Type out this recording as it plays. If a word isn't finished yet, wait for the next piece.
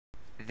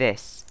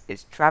This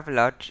is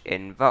Travelodge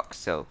in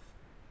Vauxhall.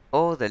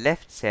 All the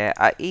lifts here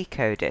are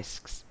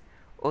Ecodiscs.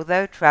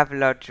 Although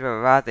Travelodge are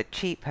a rather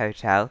cheap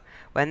hotel,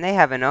 when they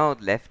have an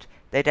old lift,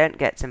 they don't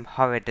get some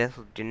horrid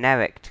little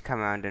generic to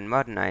come around and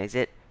modernise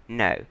it.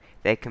 No,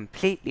 they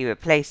completely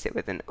replace it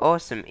with an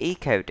awesome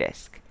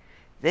Ecodisc.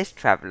 This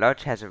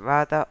Travelodge has a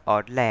rather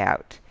odd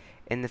layout.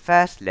 In the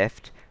first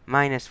lift,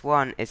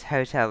 -1 is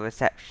hotel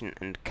reception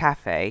and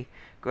cafe,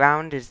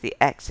 ground is the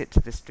exit to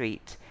the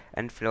street,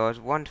 and floors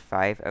 1 to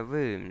 5 are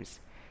rooms.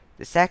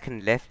 The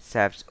second lift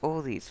serves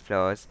all these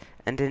floors,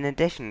 and in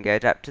addition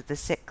goes up to the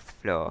 6th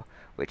floor,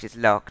 which is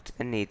locked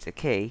and needs a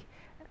key,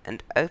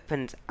 and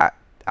opens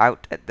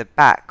out at the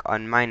back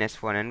on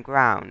 -1 and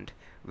ground.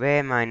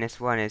 Rear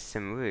 -1 is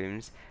some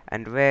rooms,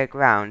 and rear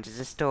ground is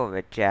a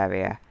storage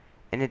area.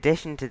 In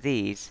addition to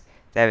these,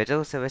 there is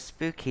also a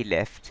spooky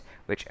lift,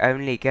 which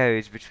only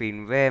goes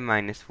between rear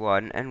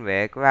 -1 and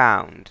rear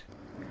ground.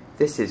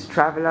 This is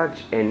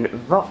Travelodge in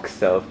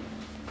Vauxhall.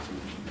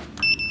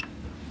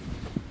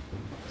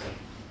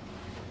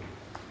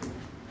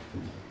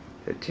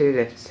 The 2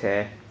 lifts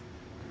here,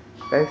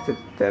 both of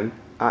them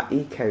are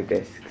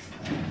Ecodiscs.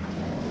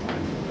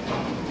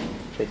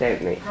 They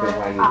don't make them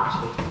one.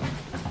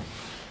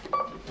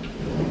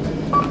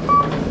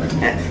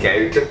 Let's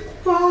go to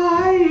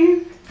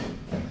 5!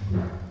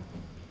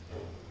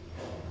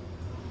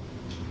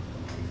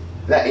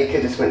 That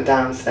Ecodisc went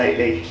down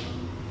slightly.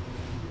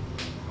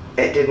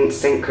 It didn't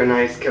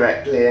synchronise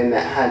correctly and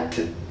it had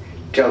to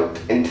jolt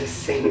into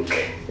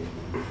sync.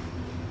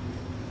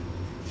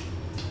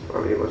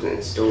 Probably wasn't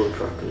installed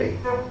properly.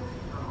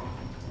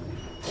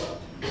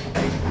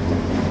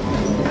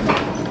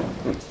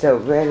 It's still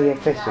really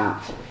efficient.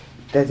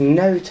 There's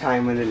no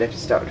time when the lift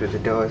stopped with the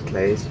doors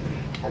closed.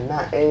 And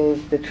that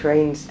is the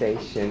train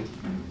station.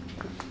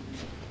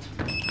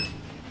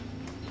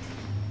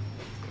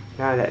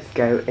 Now let's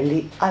go in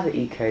the other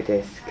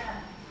Ecodisc.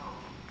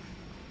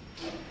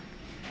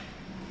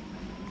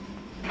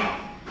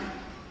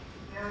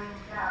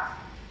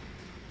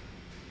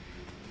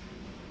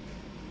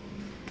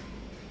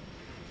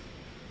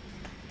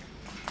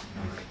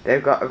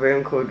 They've got a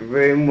room called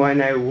Room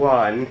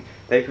 101.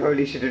 They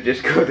probably should have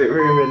just called it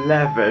Room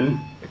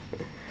 11.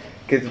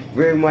 Because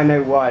Room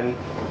 101,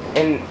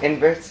 in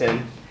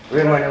Britain,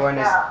 Room 101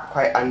 is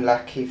quite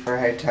unlucky for a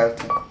hotel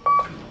to...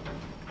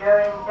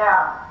 Going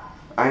down.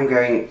 I'm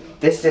going...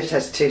 This lift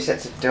has 2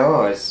 sets of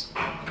doors.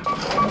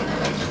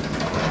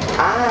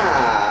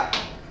 Ah!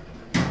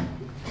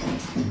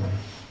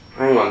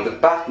 Hang on, the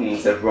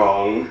buttons are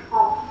wrong.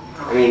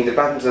 I mean, the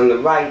buttons on the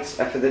right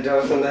are for the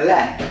doors on the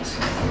left.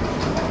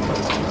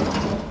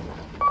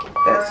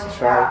 Let's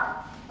try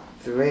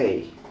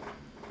 3.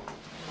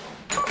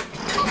 I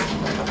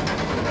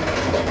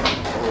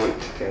want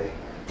to go.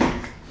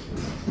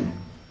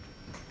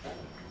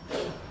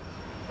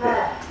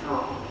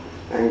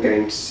 I'm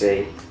going to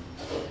see.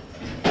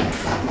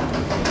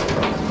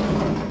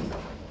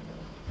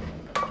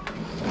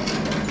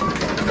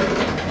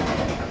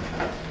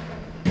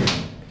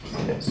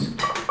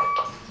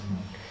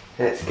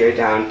 Let's go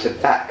down to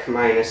back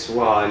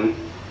 -1.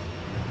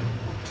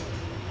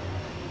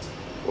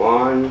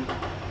 1.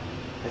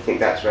 I think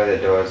that's where the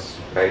doors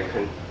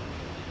open.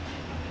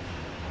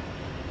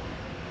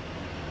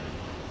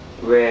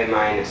 Rear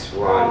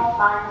 -1.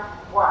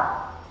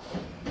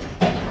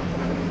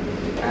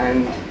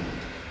 And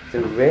the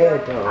rear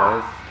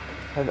doors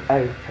have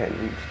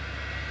opened.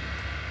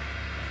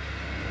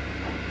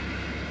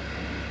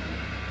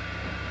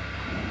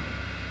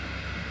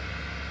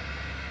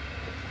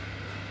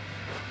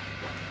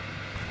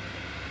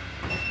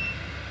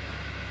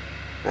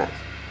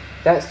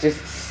 That's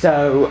just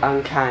so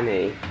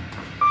uncanny.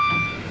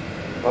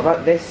 What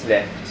about this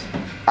lift?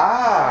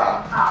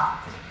 Ah!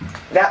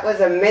 That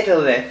was a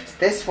middle lift.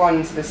 This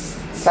one's the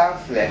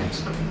south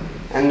lift.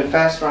 And the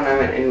first one I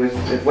went in was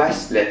the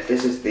west lift.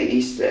 This is the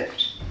east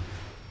lift.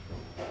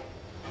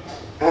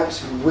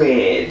 That's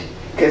weird.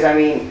 Because, I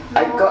mean,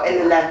 I got in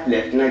the left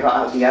lift and I got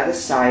out the other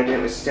side and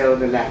it was still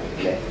the left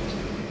lift.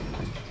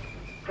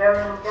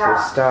 So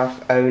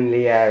staff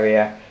only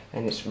area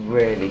and it's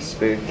really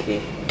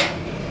spooky.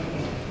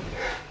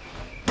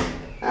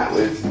 That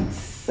was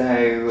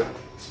so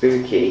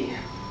spooky.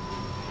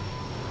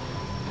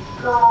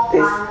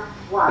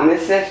 And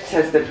this lift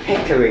has the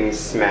Pickering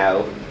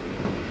smell.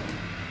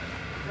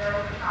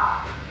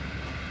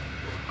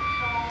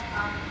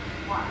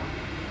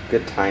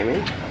 Good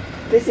timing.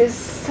 This is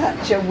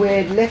such a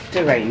weird lift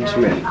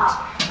arrangement.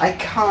 I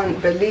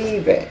can't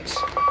believe it.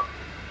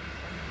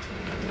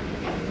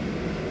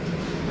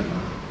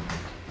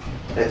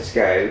 Let's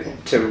go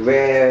to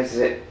rear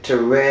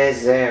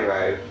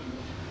 0.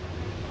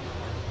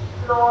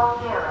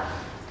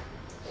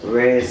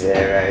 Rear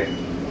 0.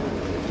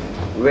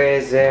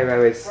 Rear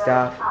 0 is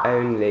staff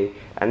only,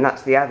 and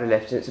that's the other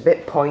lift, and it's a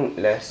bit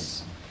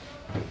pointless.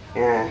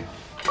 Yeah.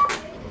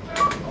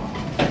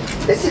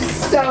 This is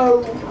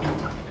so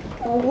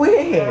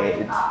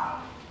weird.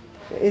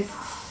 It's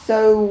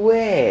so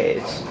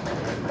weird.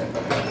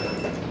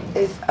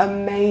 It's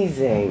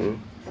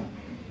amazing.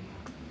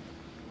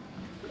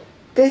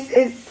 This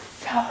is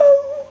so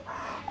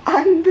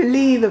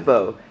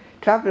unbelievable.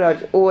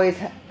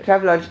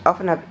 Travelodge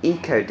often have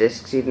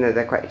Ecodiscs, even though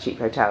they're quite a cheap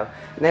hotel,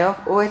 and they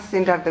always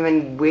seem to have them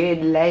in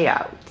weird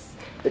layouts.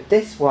 But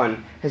this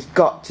one has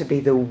got to be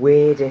the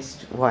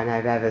weirdest one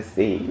I've ever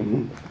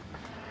seen.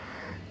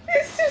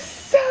 It's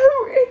just so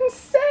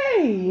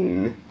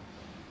insane.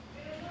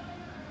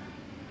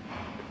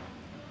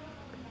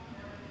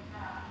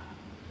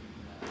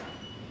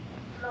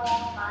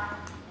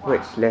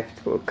 Which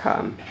lift will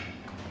come?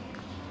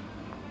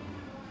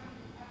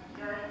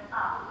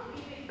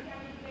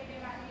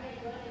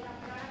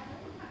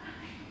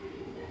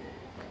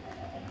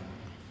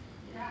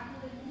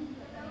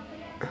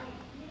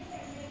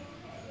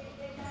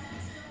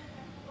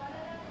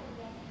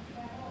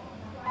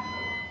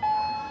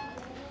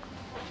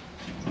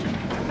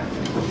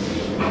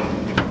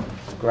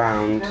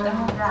 Ground.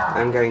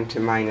 I'm going to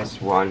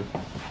 -1.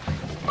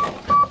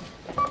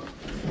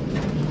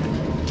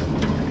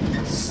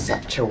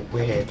 Such a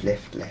weird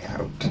lift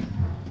layout.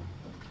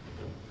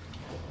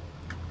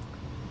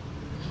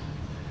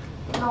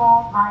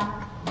 Floor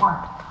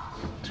 -1.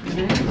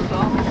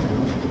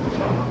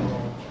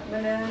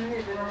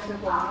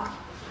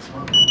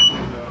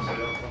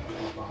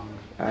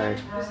 Oh.